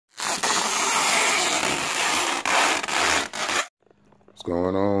What's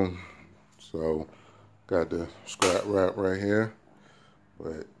going on? So got the scrap wrap right here, but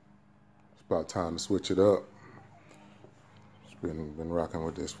it's about time to switch it up. It's been rocking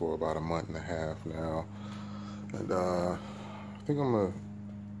with this for about a month and a half now, and I think I'm gonna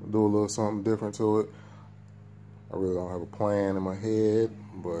do a little something different to it. I really don't have a plan in my head,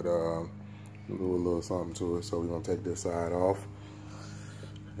 but do a little something to it. So we're gonna take this side off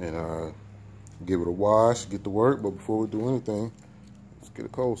and give it a wash, get to work. But before we do anything, let's get a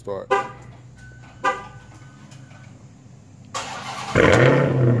cold start.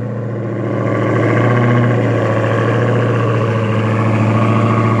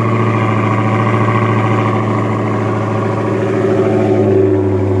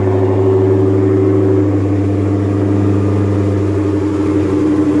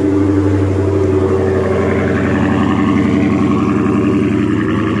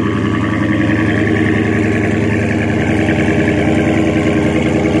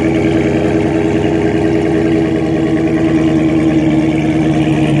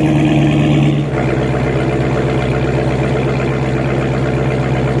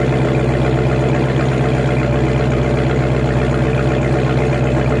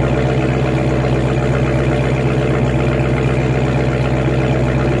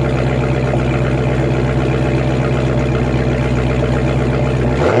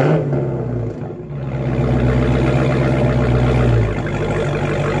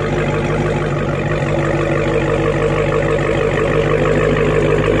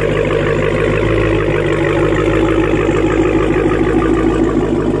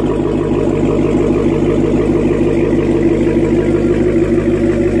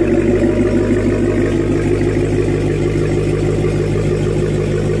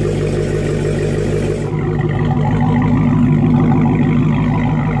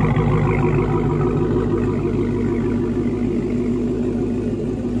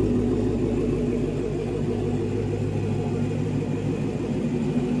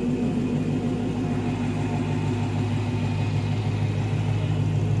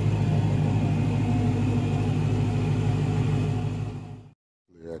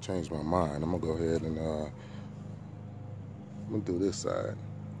 I changed my mind. I'm gonna go ahead and I'm gonna do this side.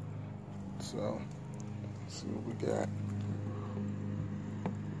 So let's see what we got.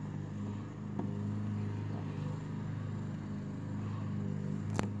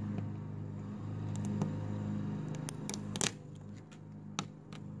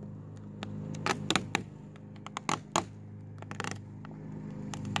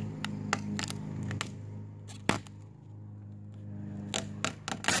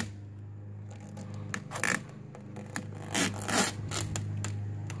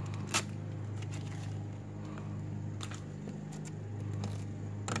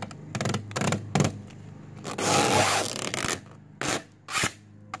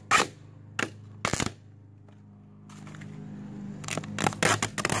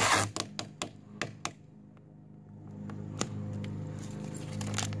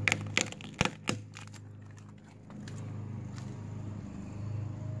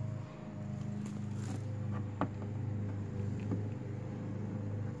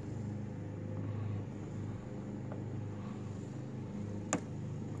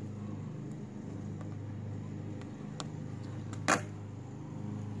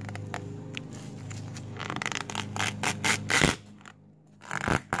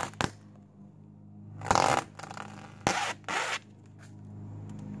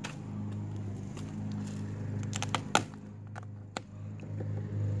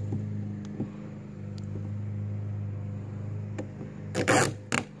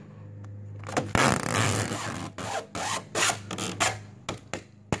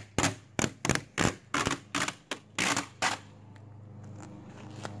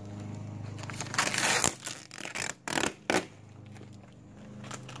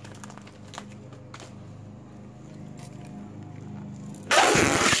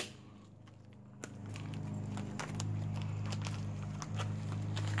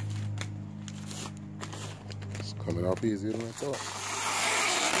 Coming off easier than I thought.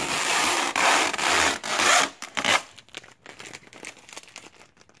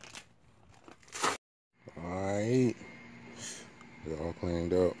 Alright. They're all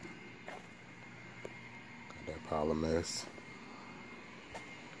cleaned up. Got that pile of mess.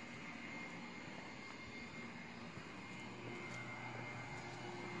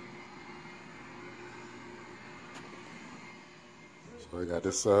 So I got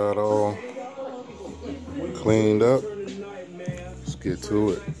this side all cleaned up. Let's get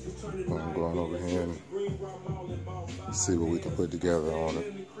to it. I'm going over here and see what we can put together on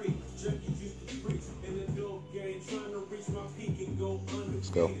it.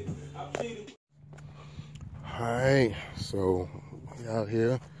 go. Alright, so we out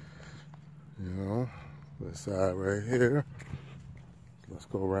here, you know, this side right here. Let's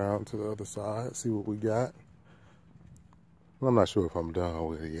go around to the other side, see what we got. I'm not sure if I'm done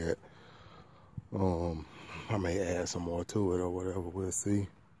with it yet. I may add some more to it or whatever, we'll see.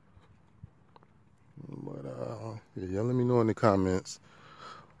 But yeah, let me know in the comments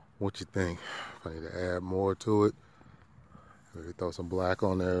what you think. If I need to add more to it, maybe throw some black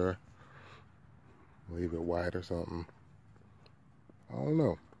on there, leave it white or something. I don't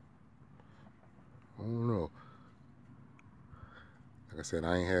know. Like I said,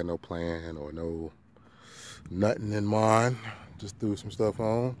 I ain't had no plan or nothing in mind. Just threw some stuff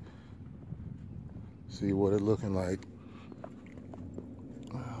on. See what it looking like.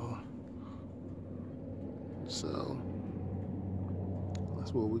 So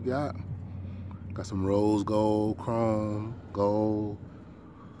that's what we got. Got some rose gold, chrome, gold,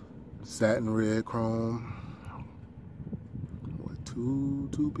 satin red chrome. What,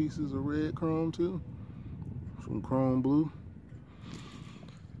 two pieces of red chrome too? Some chrome blue.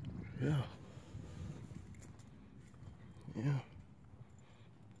 Yeah.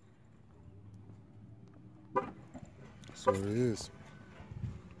 That's what it is.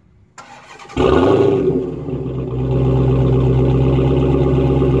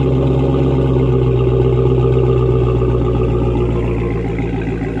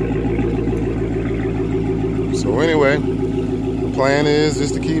 So anyway, the plan is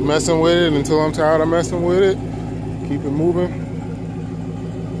just to keep messing with it until I'm tired of messing with it. Keep it moving.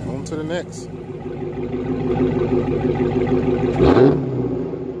 On to the next.